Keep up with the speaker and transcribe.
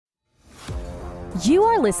You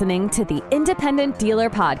are listening to the Independent Dealer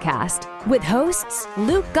Podcast with hosts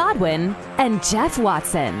Luke Godwin and Jeff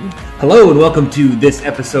Watson. Hello and welcome to this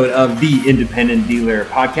episode of the Independent Dealer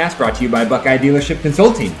Podcast, brought to you by Buckeye Dealership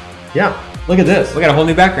Consulting. Yeah, look at this. We got a whole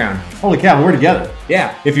new background. Holy cow, we're together.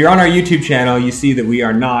 Yeah, if you're on our YouTube channel, you see that we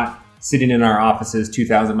are not sitting in our offices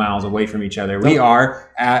 2,000 miles away from each other. We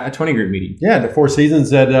are at a 20 group meeting. Yeah, the Four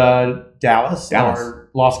Seasons at Dallas. Or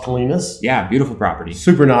Las Colinas. Yeah, beautiful property.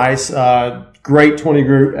 Super nice. Great 20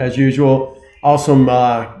 group as usual. Awesome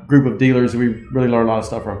group of dealers that we really learned a lot of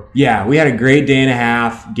stuff from. Yeah, we had a great day and a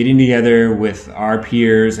half getting together with our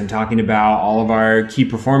peers and talking about all of our key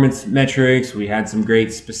performance metrics. We had some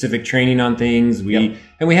great specific training on things. And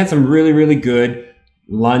we had some really, really good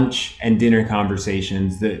lunch and dinner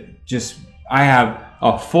conversations that I have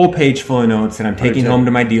a full page full of notes that I'm taking home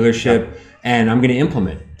to my dealership and I'm going to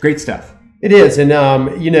implement. Great stuff. It is. And,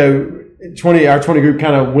 our 20 group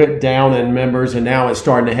kind of went down in members and now it's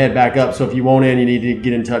starting to head back up. So if you want in, you need to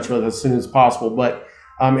get in touch with us as soon as possible. But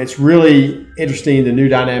it's really interesting, the new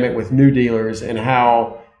dynamic with new dealers and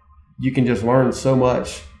how you can just learn so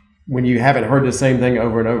much when you haven't heard the same thing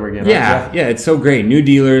over and over again. Yeah, it's so great. New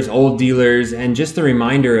dealers, old dealers, and just the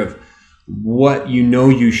reminder of what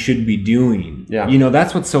you should be doing. Yeah.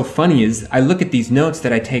 That's what's so funny is I look at these notes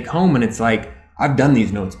that I take home and it's like, I've done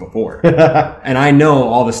these notes before and I know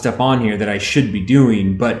all the stuff on here that I should be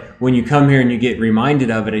doing. But when you come here and you get reminded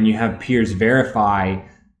of it and you have peers verify,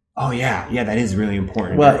 oh yeah, that is really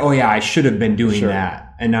important. Well, oh yeah, I should have been doing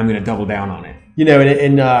that. And I'm going to double down on it.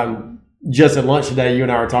 And just at lunch today, you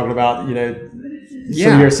and I were talking about,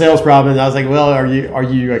 some of your sales problems. I was like, well, are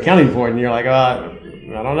you accounting for it? And you're like, I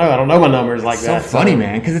don't know. I don't know my numbers like that. So funny,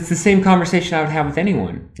 man, because it's the same conversation I would have with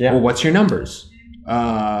anyone. Yeah. Well, what's your numbers?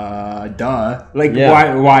 Duh.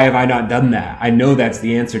 Why have I not done that? I know that's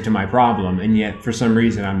the answer to my problem, and yet for some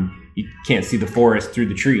reason you can't see the forest through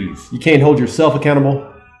the trees. You can't hold yourself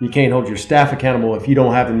accountable. You can't hold your staff accountable if you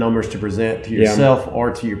don't have the numbers to present to yourself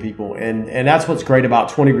or to your people. And that's what's great about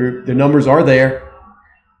 20 Group. The numbers are there.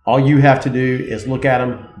 All you have to do is look at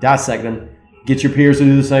them, dissect them, get your peers to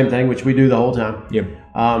do the same thing, which we do the whole time. Yep.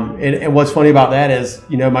 And what's funny about that is,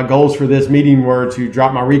 my goals for this meeting were to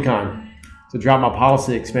drop my recon, to drop my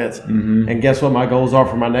policy expense. Mm-hmm. And guess what my goals are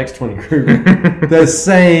for my next 20 group? The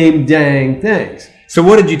same dang things. So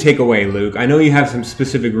what did you take away, Luke? I know you have some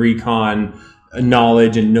specific recon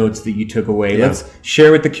knowledge and notes that you took away. Yeah. Let's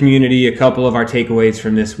share with the community a couple of our takeaways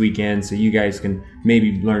from this weekend so you guys can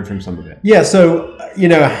maybe learn from some of it. Yeah, so,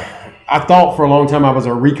 I thought for a long time I was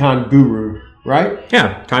a recon guru, right?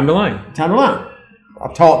 Yeah, time to line.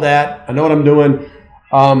 I've taught that. I know what I'm doing.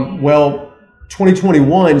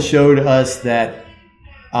 2021 showed us that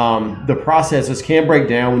the processes can break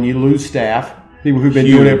down when you lose staff, people who've been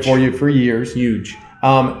doing it for you for years. Huge.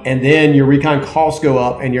 And then your recon costs go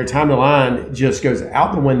up and your time to line just goes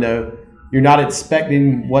out the window. You're not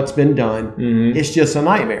expecting what's been done. Mm-hmm. It's just a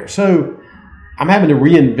nightmare. So I'm having to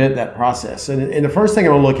reinvent that process. And the first thing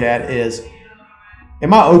I'm going to look at is,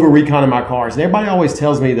 am I over-reconning my cars? And everybody always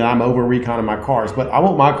tells me that I'm over-reconning my cars, but I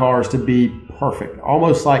want my cars to be perfect,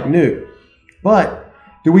 almost like new. But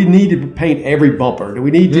do we need to paint every bumper? Do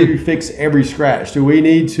we need to fix every scratch? Do we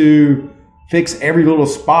need to fix every little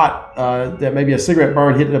spot that maybe a cigarette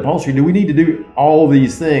burn hit the upholstery? Do we need to do all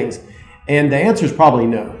these things? And the answer is probably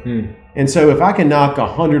no. And so if I can knock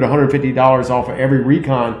 $100, $150 off of every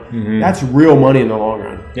recon, that's real money in the long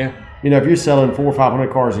run. Yeah. If you're selling 400 or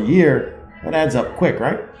 500 cars a year, that adds up quick,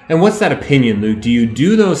 right? And what's that opinion, Luke? Do you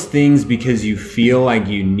do those things because you feel like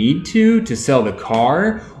you need to sell the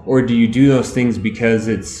car, or do you do those things because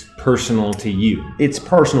it's personal to you? It's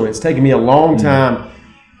personal. It's taken me a long time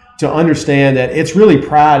to understand that it's really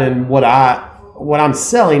pride in what I'm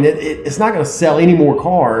selling. It's not going to sell any more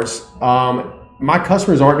cars. My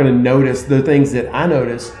customers aren't going to notice the things that I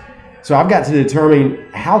notice. So I've got to determine,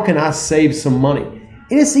 how can I save some money?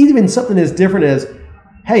 And it's even something as different as,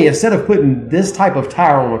 hey, instead of putting this type of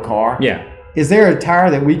tire on a car, is there a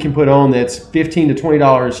tire that we can put on that's $15 to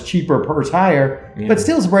 $20 cheaper per tire, but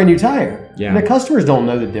still is a brand new tire? Yeah. And the customers don't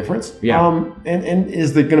know the difference. Yeah. And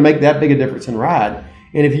is it going to make that big a difference in ride?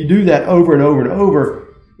 And if you do that over and over and over,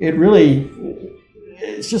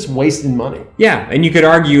 it's just wasting money. Yeah, and you could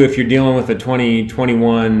argue if you're dealing with a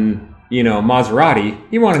 2021, Maserati,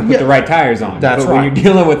 you want to put the right tires on. That's but right. When you're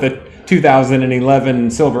dealing with a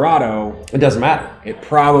 2011 Silverado, it doesn't matter. It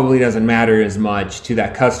probably doesn't matter as much to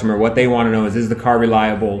that customer. What they want to know is the car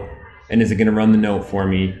reliable, and is it going to run the note for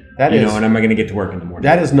me? And am I going to get to work in the morning?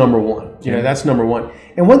 That is number one. That's number one.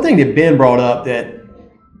 And one thing that Ben brought up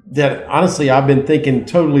that honestly I've been thinking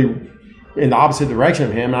totally in the opposite direction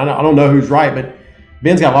of him. I don't know who's right, but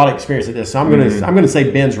Ben's got a lot of experience at this, so I'm gonna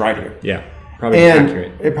say Ben's right here. Yeah, probably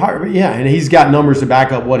accurate. And he's got numbers to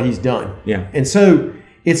back up what he's done. Yeah, and so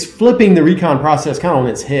it's flipping the recon process kind of on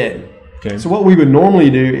its head. Okay. So what we would normally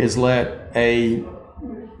do is let a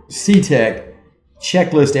C-Tech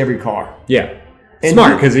checklist every car. Yeah.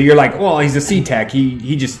 Smart, because you're like, well, he's a C-Tech.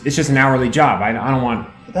 He just, it's just an hourly job. I don't want.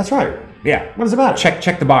 That's right. Yeah. What does it matter?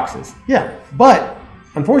 Check the boxes. Yeah. But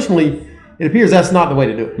unfortunately, it appears that's not the way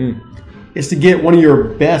to do it. It's to get one of your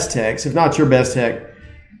best techs, if not your best tech,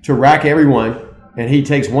 to rack everyone. And he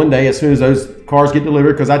takes one day as soon as those cars get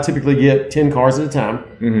delivered, because I typically get 10 cars at a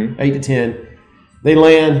time, 8 to 10. They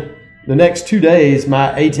land the next 2 days,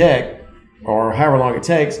 my A-Tech, or however long it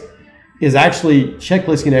takes, is actually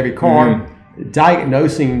checklisting every car,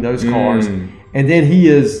 diagnosing those cars, and then he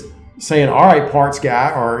is saying, all right, parts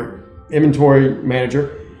guy or inventory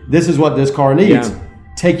manager, this is what this car needs. Yeah.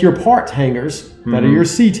 Take your part hangers that are your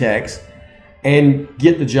C-Techs and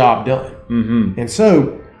get the job done. And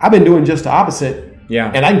so I've been doing just the opposite,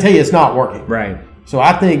 and I can tell you it's not working. Right. So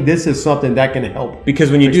I think this is something that can help.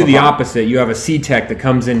 Because when you do the opposite, you have a C-Tech that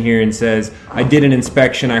comes in here and says, I did an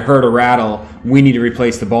inspection, I heard a rattle, we need to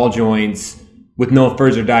replace the ball joints with no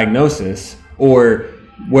further diagnosis. Or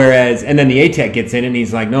whereas, and then the A-Tech gets in and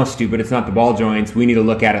he's like, no, stupid, it's not the ball joints, we need to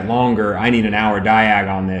look at it longer, I need an hour diag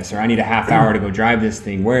on this, or I need a half hour to go drive this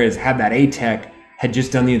thing. Whereas had that A-Tech had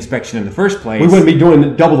just done the inspection in the first place, we wouldn't be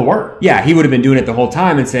doing double the work. Yeah, he would have been doing it the whole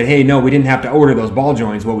time and said, hey, no, we didn't have to order those ball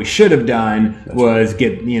joints. What we should have done was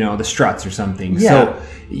get, the struts or something. Yeah. So,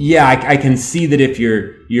 yeah, I can see that if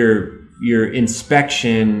your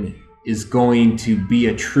inspection is going to be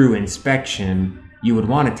a true inspection, you would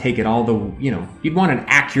want to take it all you'd want an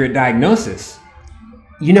accurate diagnosis.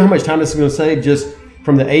 You know how much time this is going to save just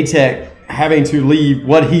from the A-Tech having to leave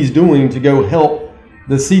what he's doing to go help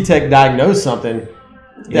the C-Tech diagnose something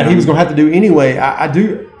that he was going to have to do anyway. I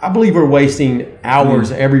believe we're wasting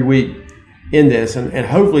hours every week in this, and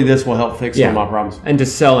hopefully this will help fix some of my problems. And to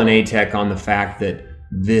sell an A-Tech on the fact that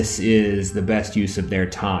this is the best use of their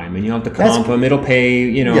time, and you don't have to comp them. It'll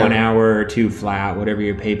pay, an hour or two flat, whatever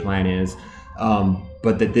your pay plan is.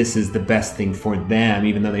 But that this is the best thing for them,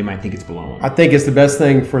 even though they might think it's below them. I think it's the best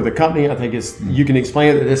thing for the company. I think you can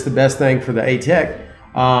explain it that it's the best thing for the A-Tech.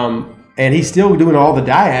 And he's still doing all the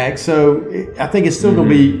diag, so I think it's still going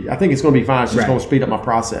to be. I think it's going to be fine. It's just going to speed up my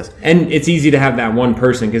process. And it's easy to have that one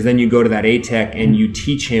person, because then you go to that A-Tech and you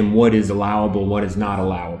teach him what is allowable, what is not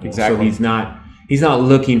allowable. Exactly. So he's not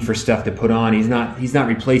looking for stuff to put on. He's not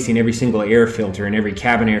replacing every single air filter and every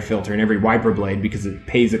cabin air filter and every wiper blade because it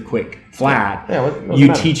pays a quick flat.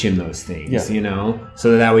 You teach him those things,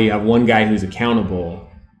 so that way you have one guy who's accountable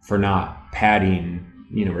for not padding,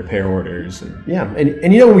 repair orders. And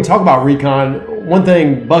when we talk about recon, one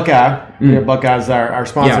thing, Buckeye, Buckeye's our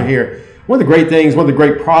sponsor here. One of the great things, one of the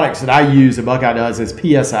great products that I use that Buckeye does is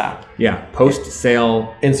PSI. Yeah,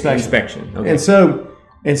 post-sale inspection. Okay. And so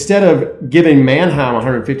instead of giving Mannheim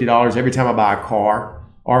 $150 every time I buy a car,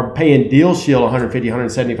 or paying Deal Shield $150,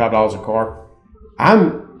 $175 a car,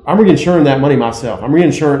 I'm reinsuring that money myself. I'm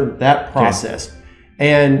reinsuring that process. Okay.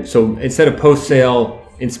 And so instead of post-sale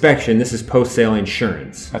inspection, this is post-sale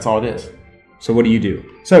insurance. That's all it is. So what do you do?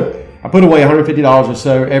 So I put away $150 or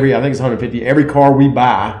so I think it's $150 every car we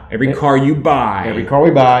buy. Every car you buy.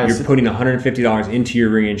 You're putting $150 into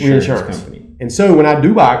your reinsurance company. And so when I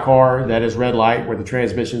do buy a car that is red light, where the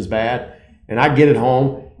transmission's bad, and I get it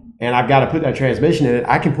home and I've got to put that transmission in it,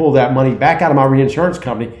 I can pull that money back out of my reinsurance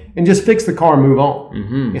company and just fix the car and move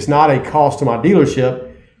on. It's not a cost to my dealership,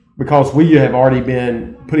 because we have already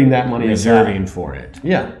been putting that money reserving for it.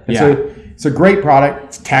 Yeah. So it's a great product.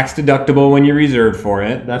 It's tax deductible when you reserve for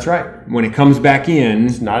it. That's right. When it comes back in,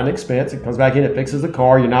 it's not an expense. It comes back in. It fixes the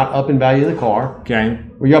car. You're not up in value of the car. Okay.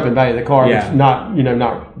 Well, you're up in value of the car, but it's not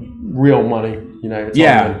real money.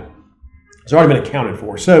 It's already been accounted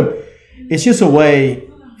for. So it's just a way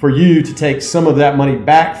for you to take some of that money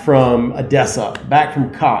back from ADESA, back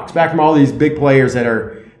from Cox, back from all these big players that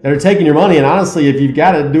are taking your money. And honestly, if you've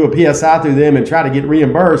got to do a PSI through them and try to get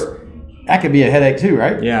reimbursed, that could be a headache too,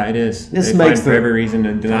 right? Yeah, it is. This makes for every reason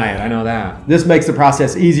to deny it. I know that. This makes the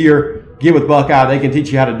process easier. Get with Buckeye; they can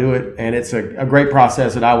teach you how to do it, and it's a great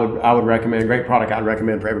process that I would recommend. Great product I'd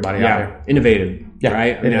recommend for everybody out there. Innovative. Yeah,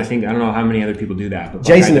 right. I don't know how many other people do that, but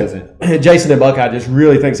Jason at Buckeye just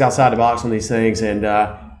really thinks outside the box on these things, and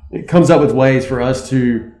it comes up with ways for us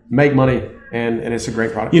to make money. And it's a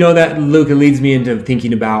great product. That, Luke, it leads me into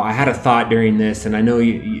thinking about, I had a thought during this, and I know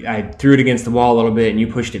I threw it against the wall a little bit and you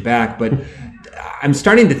pushed it back, but I'm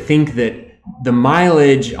starting to think that the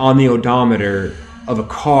mileage on the odometer of a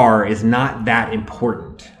car is not that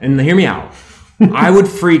important. And hear me out. I would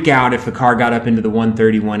freak out if the car got up into the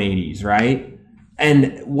 130, 180s, right?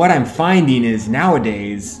 And what I'm finding is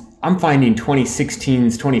nowadays, I'm finding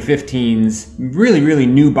 2016s, 2015s, really, really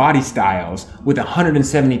new body styles with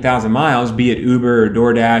 170,000 miles, be it Uber or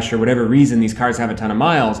DoorDash or whatever reason these cars have a ton of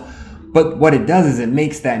miles. But what it does is it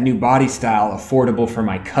makes that new body style affordable for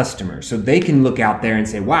my customers. So they can look out there and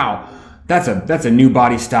say, wow, that's a new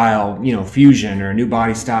body style, Fusion or a new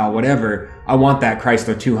body style, whatever. I want that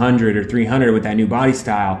Chrysler 200 or 300 with that new body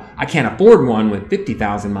style. I can't afford one with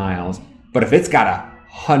 50,000 miles. But if it's got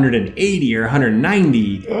 180 or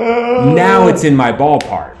 190, now it's in my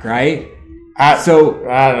ballpark, right? I'm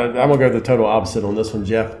going to go the total opposite on this one,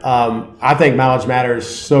 Jeff. I think mileage matters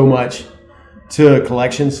so much to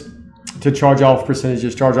collections, to charge off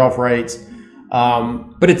percentages, charge off rates.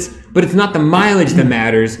 But it's not the mileage that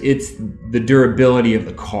matters, it's the durability of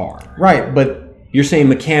the car. Right, but you're saying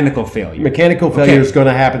mechanical failure. Mechanical failure is going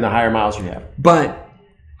to happen the higher miles you have. But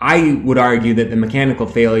I would argue that the mechanical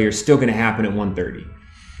failure is still going to happen at 130.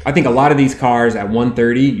 I think a lot of these cars at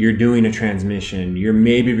 130, you're doing a transmission. You're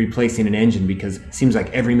maybe replacing an engine because it seems like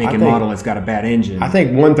every make and model has got a bad engine. I think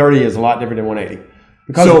 130 is a lot different than 180.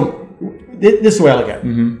 Because this is the way I look at it.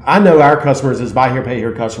 Mm-hmm. I know our customers as buy here, pay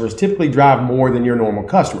here customers typically drive more than your normal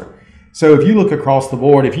customer. So if you look across the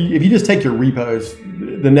board, if you just take your repos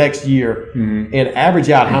the next year and average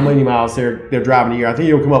out how many miles they're driving a year, I think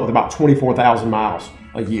you'll come up with about 24,000 miles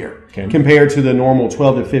a year compared to the normal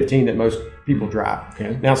 12 to 15 that most people drive.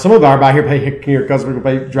 Okay. Now, some of our buy here, pay here customers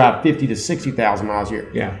will drive 50 to 60,000 miles a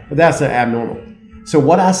year. Yeah. But that's abnormal. So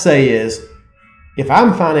what I say is, if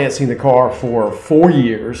I'm financing the car for 4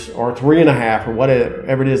 years or 3.5 or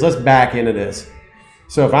whatever it is, let's back into this.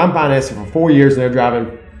 So if I'm financing for 4 years and they're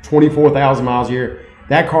driving 24,000 miles a year,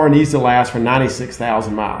 that car needs to last for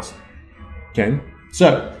 96,000 miles. Okay.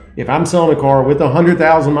 So if I'm selling a car with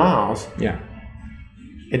 100,000 miles,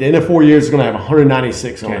 at the end of 4 years, it's going to have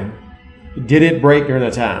 196 on it. Did it break during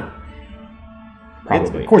that time?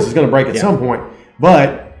 Probably. Of course, it's going to break at some point.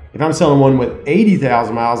 But if I'm selling one with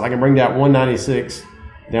 80,000 miles, I can bring that 196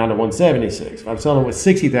 down to 176. If I'm selling with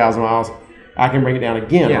 60,000 miles, I can bring it down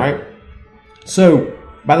again, right? So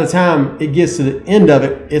by the time it gets to the end of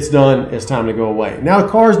it, it's done. It's time to go away. Now,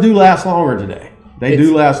 cars do last longer today. They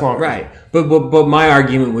do last longer. Right. But my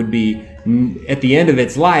argument would be, at the end of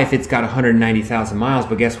its life, it's got 190,000 miles.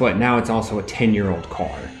 But guess what? Now it's also a 10-year-old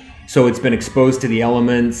car. So it's been exposed to the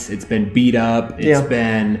elements. It's been beat up. It's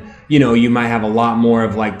been, you might have a lot more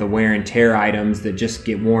of like the wear and tear items that just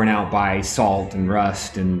get worn out by salt and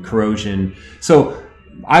rust and corrosion. So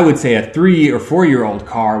I would say a 3 or 4 year old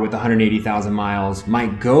car with 180,000 miles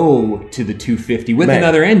might go to the 250 with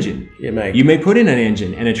another engine. It may. You may put in an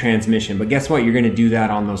engine and a transmission, but guess what? You're going to do that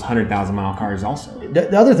on those 100,000 mile cars also.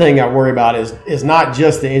 The other thing I worry about is not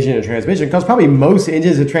just the engine and transmission, because probably most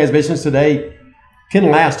engines and transmissions today can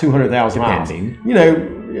last 200,000 miles. A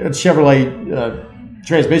Chevrolet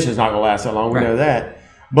transmission is not going to last that long. We know that.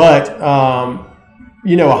 But, a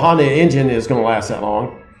Honda engine is going to last that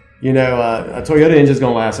long. A Toyota engine is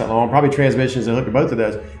going to last that long. Probably transmissions that hook to both of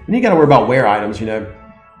those. And you got to worry about wear items.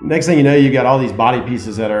 Next thing you know, you got all these body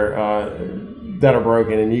pieces that are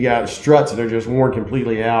broken, and you got struts that are just worn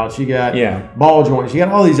completely out. You got ball joints. You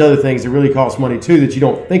got all these other things that really cost money too that you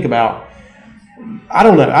don't think about. I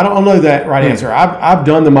don't know. I don't know that right answer. I've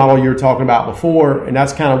done the model you were talking about before, and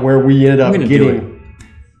that's kind of where we ended up getting.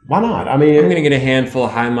 Why not? I mean, I'm going to get a handful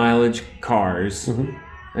of high mileage cars,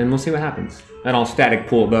 and we'll see what happens. And I'll static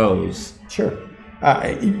pool those. Sure.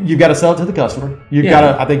 You've got to sell it to the customer.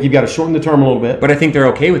 I think you've got to shorten the term a little bit. But I think they're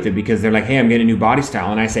okay with it because they're like, hey, I'm getting a new body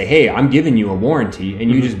style. And I say, hey, I'm giving you a warranty, and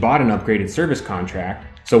you just bought an upgraded service contract.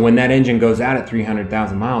 So when that engine goes out at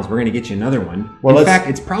 300,000 miles, we're going to get you another one. Well, in fact,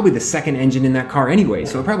 it's probably the second engine in that car anyway,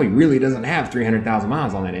 so it probably really doesn't have 300,000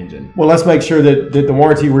 miles on that engine. Well, let's make sure that the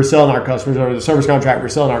warranty we're selling our customers, or the service contract we're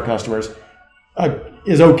selling our customers,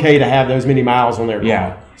 is okay to have those many miles on their car.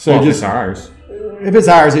 Yeah. So if it's ours. If it's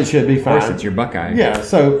ours, it should be fine. Of course, it's your Buckeye. Yeah.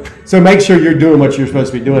 So make sure you're doing what you're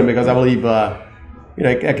supposed to be doing, because I believe that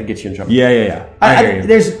could get you in trouble. Yeah. I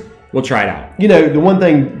hear you. We'll try it out. The one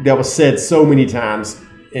thing that was said so many times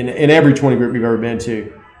in every 20 group we've ever been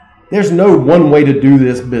to, there's no one way to do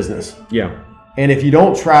this business. Yeah. And if you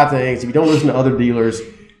don't try things, if you don't listen to other dealers,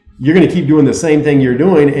 you're going to keep doing the same thing you're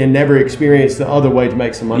doing and never experience the other way to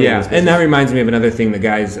make some money. Yeah, and that reminds me of another thing the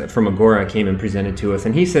guys from Agora came and presented to us,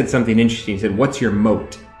 and he said something interesting. He said, what's your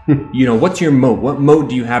moat? What's your moat? What moat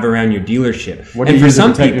do you have around your dealership? What do you use to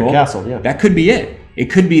protect your castle? Yeah. That could be it. It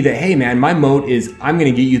could be that, hey, man, my moat is I'm going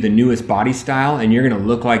to get you the newest body style, and you're going to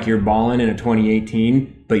look like you're balling in a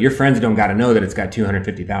 2018, but your friends don't got to know that it's got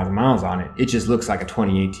 250,000 miles on it. It just looks like a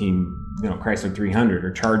 2018, Chrysler 300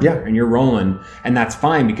 or Charger, and you're rolling, and that's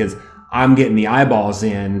fine because I'm getting the eyeballs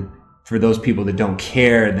in for those people that don't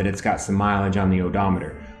care that it's got some mileage on the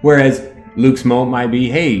odometer. Whereas Luke's moat might be,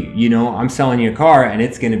 hey, I'm selling you a car and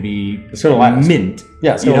it's going to be mint.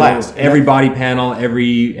 Yeah, it's going to last. Every body panel,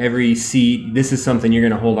 every seat, this is something you're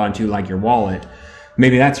going to hold on to like your wallet.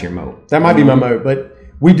 Maybe that's your moat. That might be my moat, but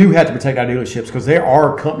we do have to protect our dealerships because there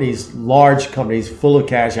are companies, large companies full of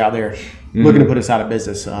cash out there looking to put us out of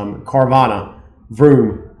business. Carvana,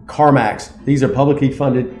 Vroom, CarMax, these are publicly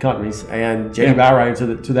funded companies, and J.D. Bauer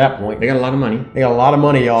to that point. They got a lot of money. They got a lot of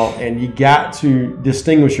money, y'all, and you got to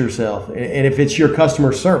distinguish yourself. And if it's your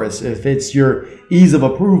customer service, if it's your ease of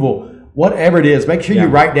approval, whatever it is, make sure you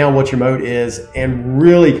write down what your moat is and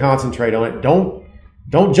really concentrate on it.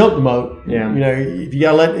 Don't jump the moat. Yeah. If you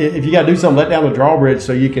gotta do something, let down the drawbridge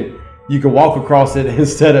so you can walk across it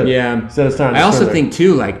instead of starting. I also think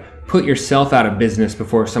too, put yourself out of business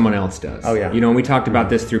before someone else does. Oh, yeah. And we talked about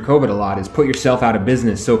this through COVID a lot, is put yourself out of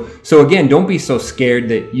business. So again, don't be so scared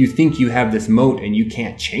that you think you have this moat and you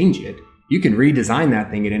can't change it. You can redesign that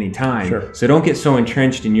thing at any time. Sure. So don't get so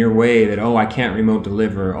entrenched in your way that, I can't remote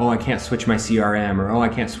deliver, I can't switch my CRM, or I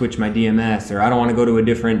can't switch my DMS, or I don't want to go to a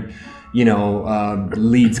different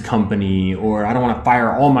leads company, or I don't want to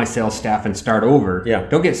fire all my sales staff and start over. Yeah.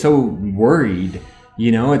 Don't get so worried.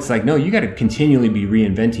 It's like, no, you got to continually be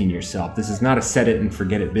reinventing yourself. This is not a set it and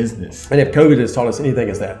forget it business. And if COVID has taught us anything,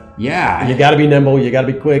 it's that. Yeah. You got to be nimble. You got to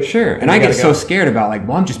be quick. Sure. And I get so scared about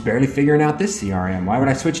I'm just barely figuring out this CRM. Why would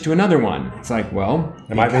I switch to another one? It's like, well,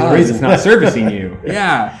 it might be the reason it's not servicing you.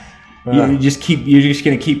 Yeah. You're just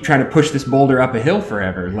going to keep trying to push this boulder up a hill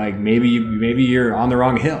forever. Maybe you're on the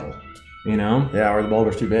wrong hill. Yeah, or the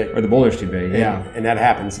boulder's too big. And that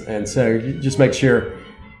happens. And so you just make sure,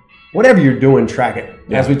 whatever you're doing, track it.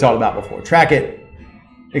 As we talked about before. Track it,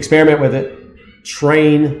 experiment with it,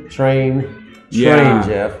 train,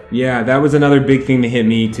 Jeff. Yeah, that was another big thing that hit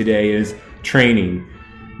me today is training,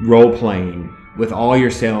 role-playing with all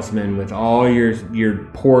your salesmen, with all your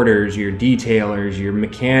porters, your detailers, your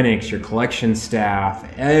mechanics, your collection staff.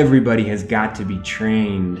 Everybody has got to be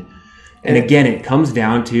trained. And again, it comes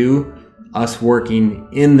down to us working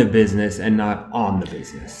in the business and not on the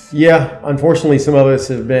business. Yeah, unfortunately, some of us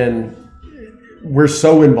we're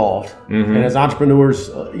so involved. Mm-hmm. And as entrepreneurs,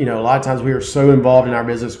 a lot of times we are so involved in our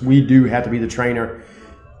business, we do have to be the trainer.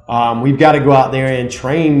 We've got to go out there and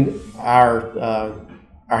train our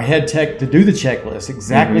head tech to do the checklist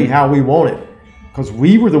exactly how we want it. Because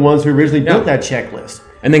we were the ones who originally built that checklist.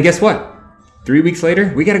 And then guess what? 3 weeks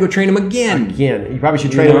later, we got to go train them again. You probably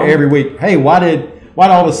should train them every week. Hey, why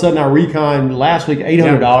all of a sudden our recon last week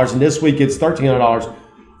 $800 and this week it's $1,300?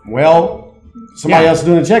 Well, somebody else is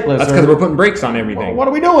doing the checklist. That's because we're putting brakes on everything. Well, what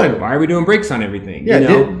are we doing? Why are we doing brakes on everything? Yeah,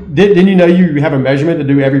 didn't you know you have a measurement to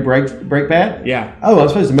do every brake pad? Yeah. Oh, I'm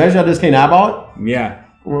supposed to measure. I just can't eyeball it? Yeah.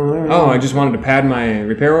 I just wanted to pad my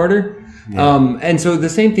repair order. Yeah. And so the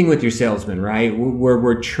same thing with your salesmen, right?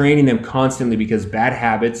 We're training them constantly because bad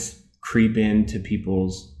habits creep into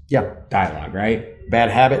people's dialogue, right? Bad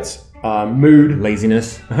habits, mood,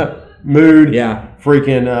 laziness, mood,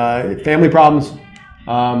 freaking family problems,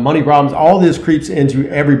 money problems. All this creeps into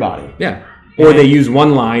everybody. Yeah. Or they use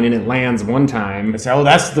one line and it lands one time. And say,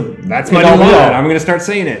 that's my new line. I'm going to start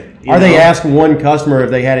saying it. They ask one customer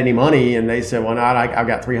if they had any money, and they said, well, no, I've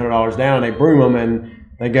got $300 down. And they broom them, and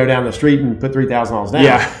they go down the street and put $3,000 down.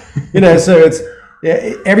 Yeah. So it's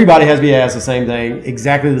everybody has to be asked the same thing,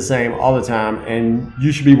 exactly the same all the time, and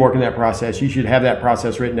you should be working that process. You should have that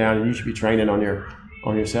process written down, and you should be training on your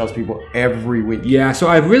salespeople every week. Yeah, so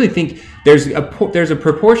I really think there's a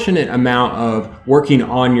proportionate amount of working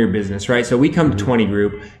on your business, right? So we come to 20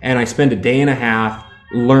 Group, and I spend a day and a half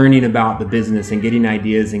learning about the business and getting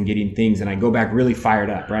ideas and getting things, and I go back really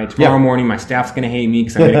fired up, right? Tomorrow morning, my staff's going to hate me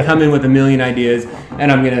because I'm going to come in with a million ideas,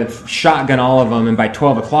 and I'm going to shotgun all of them, and by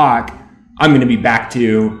 12 o'clock, I'm going to be back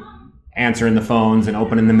to answering the phones and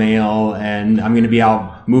opening the mail, and I'm going to be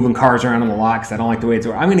out moving cars around on the lot because I don't like the way it's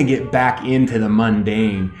working. I'm going to get back into the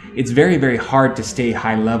mundane. It's very, very hard to stay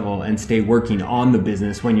high level and stay working on the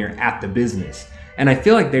business when you're at the business. And I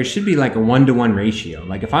feel like there should be like a 1-to-1 ratio.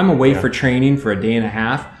 Like if I'm away for training for a day and a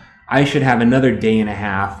half, I should have another day and a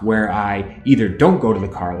half where I either don't go to the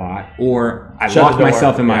car lot or I lock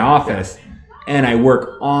myself in my office and I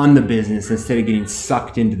work on the business instead of getting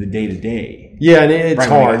sucked into the day-to-day. Yeah, and it's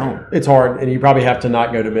hard. It's hard, and you probably have to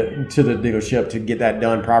not go to the dealership to get that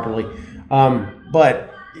done properly.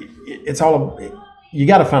 But it's all you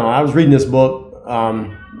got to find. I was reading this book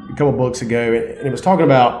a couple books ago, and it was talking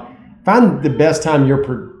about find the best time you're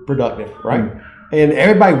productive, right? And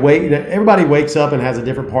everybody wakes up and has a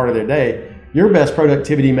different part of their day. Your best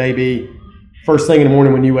productivity may be first thing in the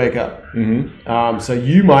morning when you wake up. So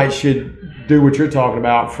you should do what you're talking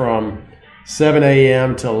about from 7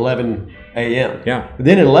 a.m. to 11 a.m. Yeah. But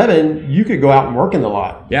then at 11, you could go out and work in the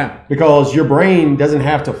lot. Yeah. Because your brain doesn't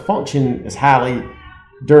have to function as highly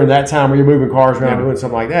during that time where you're moving cars around doing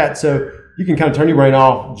something like that. So you can kind of turn your brain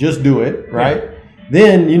off, just do it, right? Yeah.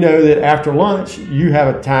 Then you know that after lunch, you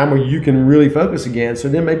have a time where you can really focus again. So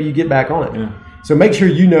then maybe you get back on it. Yeah. So make sure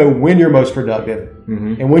you know when you're most productive.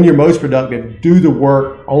 And when you're most productive, do the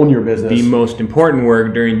work on your business. The most important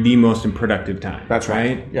work during the most productive time. That's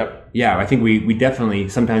right. Yep. Yeah, I think we definitely,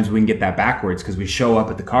 sometimes we can get that backwards because we show up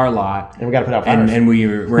at the car lot. And we got to put out fires. And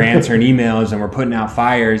we're answering emails and we're putting out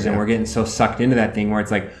fires and we're getting so sucked into that thing where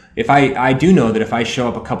it's like, if I do know that if I show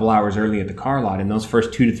up a couple hours early at the car lot in those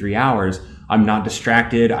first 2 to 3 hours, I'm not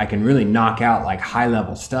distracted. I can really knock out like high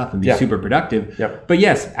level stuff and be super productive. Yep. But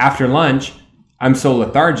yes, after lunch, I'm so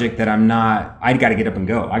lethargic that I got to get up and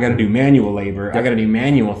go. I got to do manual labor. Yep. I got to do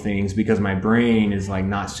manual things because my brain is like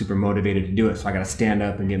not super motivated to do it. So I got to stand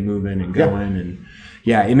up and get moving and going. And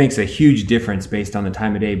yeah, it makes a huge difference based on the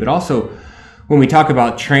time of day. But also when we talk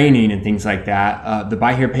about training and things like that, the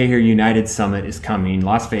Buy Here, Pay Here United Summit is coming,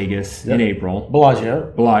 Las Vegas in April.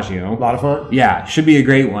 Bellagio. A lot of fun. Yeah, should be a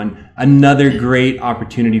great one. Another great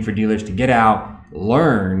opportunity for dealers to get out,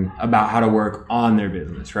 learn about how to work on their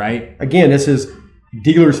business, right? Again, this is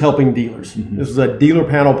dealers helping dealers. This is a dealer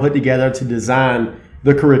panel put together to design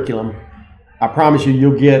the curriculum. I promise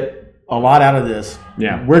you'll get a lot out of this.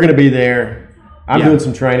 Yeah. We're going to be there. I'm doing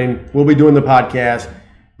some training. We'll be doing the podcast.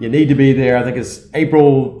 You need to be there. I think it's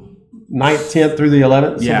April 9th, 10th through the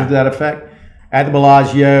 11th, something to that effect. At the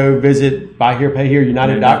Bellagio, visit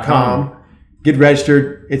buyherepayhereunited.com. Get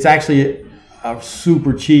registered. It's actually a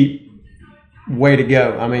super cheap way to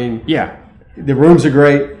go. I mean, the rooms are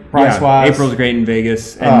great price-wise. April's great in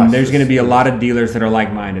Vegas, and there's going to be a lot of dealers that are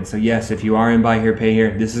like-minded. So yes, if you are in Buy Here, Pay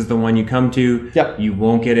Here, this is the one you come to. Yep. You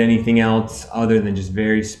won't get anything else other than just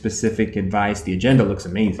very specific advice. The agenda looks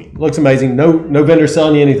amazing. Looks amazing. No vendor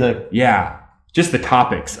selling you anything. Yeah. Just the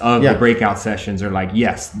topics of the breakout sessions are like,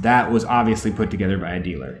 yes, that was obviously put together by a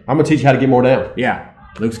dealer. I'm going to teach you how to get more down. Yeah.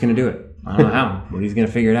 Luke's going to do it. I don't know how, but he's going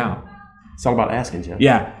to figure it out. It's all about asking, Jeff.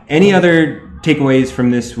 Yeah. Any other takeaways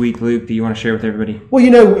from this week, Luke, that you want to share with everybody?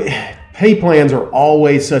 Well, pay plans are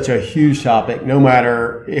always such a huge topic, no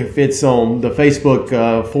matter if it's on the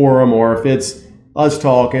Facebook forum or if it's us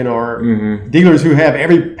talking or dealers who have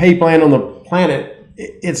every pay plan on the planet.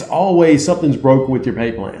 It's always something's broke with your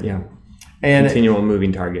pay plan. Yeah. And continual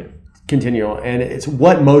moving target. Continual. And it's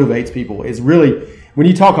what motivates people. It's really, when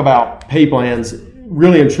you talk about pay plans,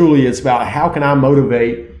 really and truly it's about how can I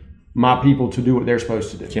motivate my people to do what they're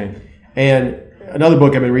supposed to do. Okay. And another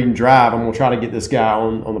book I've been reading, Drive, I'm going to try to get this guy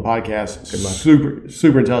on the podcast. Good luck.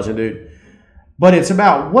 Super intelligent dude. But it's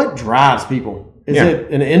about what drives people. Is it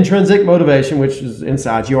an intrinsic motivation, which is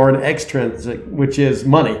inside you, or an extrinsic, which is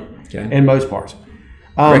money in most parts?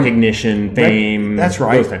 Recognition, fame. That's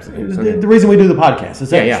right. Those types of things. Okay. The reason we do the podcast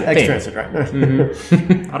is extrinsic, right?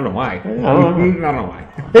 I don't know why. I don't know why.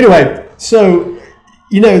 Anyway, so,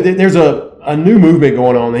 there's a new movement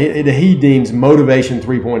going on that he deems Motivation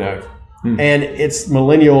 3.0. And it's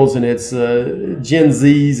millennials and it's Gen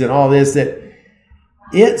Zs and all this, that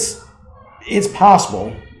it's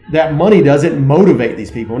possible that money doesn't motivate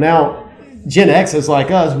these people. Now, Gen X is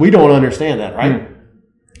like us. We don't understand that, right?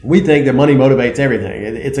 We think that money motivates everything.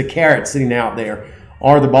 It's a carrot sitting out there,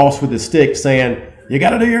 or the boss with the stick saying, you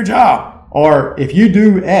got to do your job. Or if you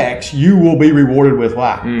do X, you will be rewarded with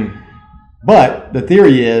Y. But the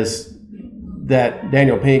theory is that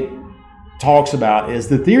Daniel Pink talks about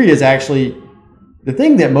is actually the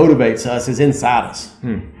thing that motivates us is inside us.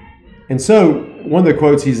 And so one of the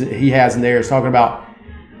quotes he has in there is talking about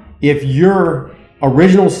if your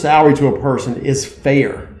original salary to a person is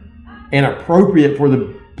fair and appropriate for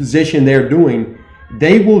the position they're doing,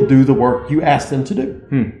 they will do the work you ask them to do.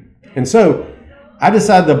 And so I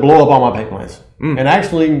decided to blow up all my pay plans and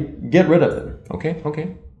actually get rid of them.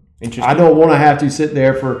 Okay. Interesting. I don't want to have to sit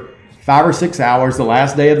there for 5 or 6 hours the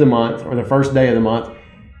last day of the month or the first day of the month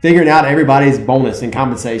figuring out everybody's bonus and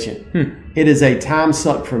compensation. It is a time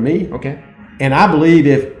suck for me. Okay. And I believe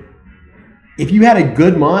if you had a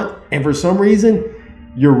good month and for some reason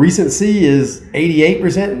your recency is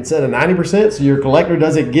 88% instead of 90%, so your collector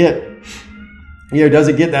doesn't get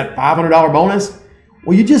that $500 bonus,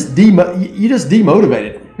 well, you just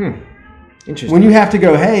demotivated them. Interesting. When you have to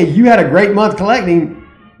go, hey, you had a great month collecting,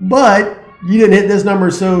 but you didn't hit this number,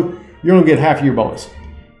 so you're going to get half of your bonus.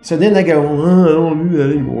 So then they go, I don't do that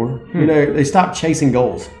anymore. They stop chasing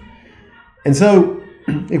goals. And so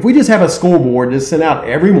if we just have a scoreboard that's sent out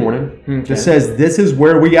every morning that says this is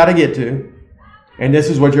where we got to get to and this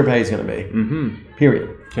is what your pay is going to be,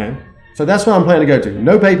 period. Okay. So that's what I'm planning to go to.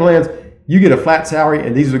 No pay plans. You get a flat salary,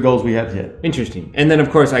 and these are the goals we have to hit. Interesting. And then,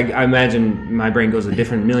 of course, I imagine my brain goes a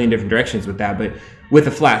million different directions with that. But with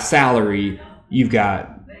a flat salary, you've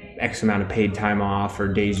got X amount of paid time off or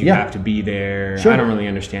days you have to be there. Sure. I don't really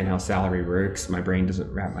understand how salary works. My brain doesn't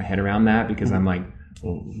wrap my head around that because I'm like,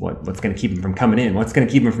 well, what's going to keep them from coming in? What's going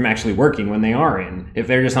to keep them from actually working when they are in? If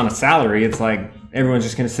they're just on a salary, it's like everyone's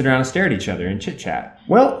just going to sit around and stare at each other and chit-chat.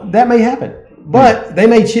 Well, that may happen. But they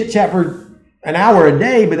may chit-chat for an hour a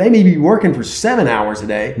day, but they may be working for 7 hours a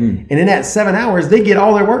day. And in that 7 hours, they get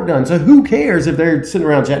all their work done. So who cares if they're sitting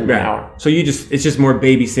around chatting for an hour? So it's just more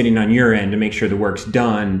babysitting on your end to make sure the work's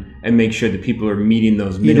done and make sure that people are meeting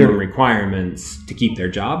those minimum requirements to keep their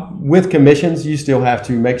job. With commissions, you still have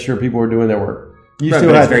to make sure people are doing their work. But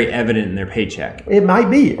it's very evident in their paycheck. It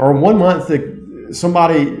might be. Or 1 month,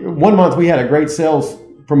 1 month we had a great sales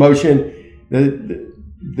promotion.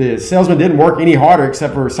 The salesman didn't work any harder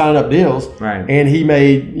except for signing up deals. Right. And he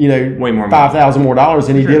made, way more $5,000 more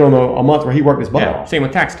than he did on a month where he worked his butt off. Same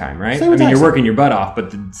with tax time, right? You're working your butt off,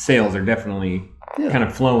 but the sales are definitely kind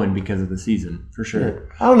of flowing because of the season, for sure. Yeah.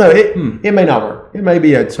 I don't know. It may not work. It may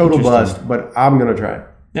be a total bust, but I'm going to try it.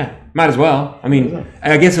 Yeah, might as well. I mean,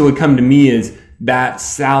 I guess it would come to me is that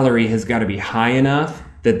salary has got to be high enough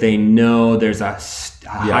that they know there's a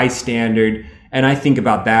high standard. And I think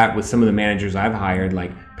about that with some of the managers I've hired,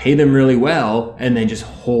 like pay them really well and then just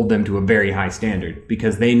hold them to a very high standard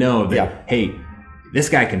because they know that, hey, this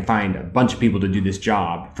guy can find a bunch of people to do this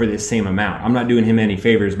job for this same amount. I'm not doing him any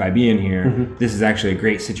favors by being here. This is actually a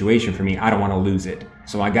great situation for me. I don't want to lose it.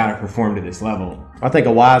 So I got to perform to this level. I think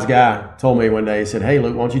a wise guy told me one day, he said, hey,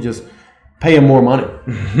 Luke, why don't you just pay him more money?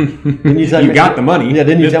 You got the money. Yeah,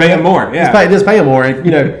 didn't you just pay him more. Yeah. Just pay him more.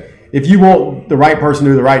 And, if you want the right person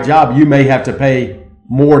to do the right job, you may have to pay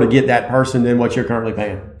more to get that person than what you're currently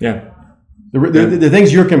paying. Yeah. The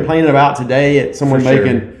things you're complaining about today at someone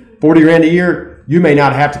making $40,000 a year, you may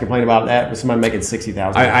not have to complain about that with somebody making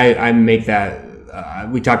 $60,000. I make that.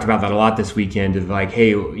 We talked about that a lot this weekend. Of like,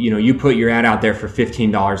 hey, you put your ad out there for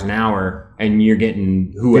 $15 an hour, and you're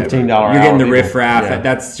getting whoever. $15 you're getting the riffraff. Yeah.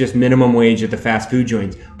 That's just minimum wage at the fast food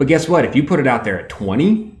joints. But guess what? If you put it out there at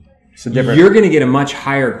 $20. You're going to get a much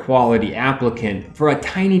higher quality applicant for a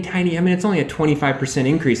tiny, it's only a 25%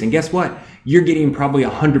 increase. And guess what? You're getting probably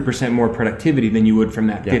 100% more productivity than you would from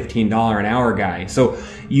that $15 an hour guy. So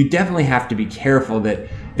you definitely have to be careful that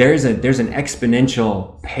there's an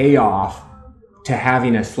exponential payoff to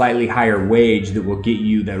having a slightly higher wage that will get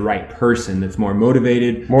you the right person that's more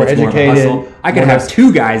motivated, more educated. More I could have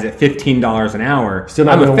two guys at $15 an hour.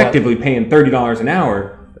 I'm effectively paying $30 an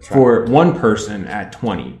hour. For one person at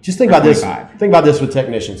 20. Just think about 25. this. Think about this with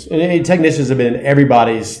technicians. And technicians have been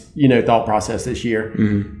everybody's, thought process this year.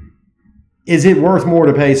 Is it worth more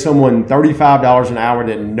to pay someone $35 an hour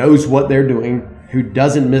that knows what they're doing, who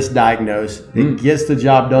doesn't misdiagnose, that gets the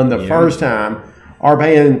job done the first time, or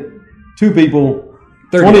paying two people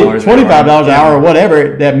 $25 an hour or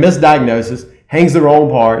whatever that misdiagnoses, hangs the wrong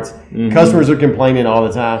parts, customers are complaining all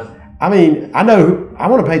the time. I mean, I know I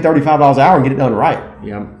want to pay $35 an hour and get it done right.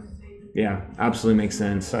 Yeah, absolutely makes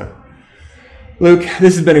sense. Luke,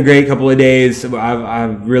 this has been a great couple of days.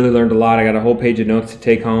 I've really learned a lot. I got a whole page of notes to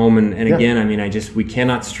take home. And again, I mean, we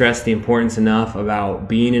cannot stress the importance enough about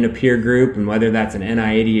being in a peer group, and whether that's an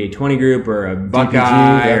NI88 20 group or a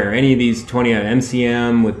Buckeye or any of these 20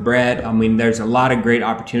 MCM with Brett. I mean, there's a lot of great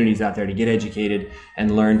opportunities out there to get educated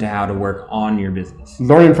and learn how to work on your business.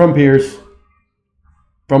 Learning from peers.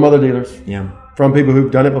 From other dealers. Yeah. From people who've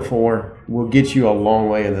done it before will get you a long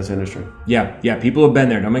way in this industry. Yeah. People have been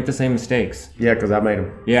there. Don't make the same mistakes. Yeah, because I made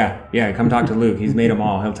them. Yeah. Come talk to Luke. He's made them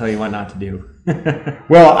all. He'll tell you what not to do.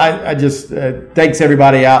 Well, I just thanks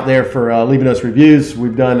everybody out there for leaving us reviews.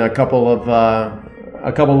 We've done a couple of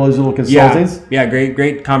those little consultings. Yeah,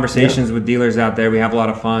 great conversations with dealers out there. We have a lot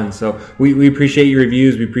of fun. So we appreciate your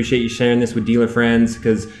reviews. We appreciate you sharing this with dealer friends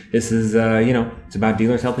because this is it's about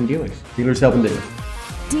dealers helping dealers. Dealers helping dealers.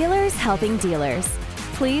 Dealers helping dealers.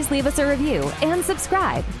 Please leave us a review and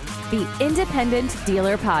subscribe. The Independent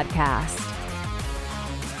Dealer Podcast.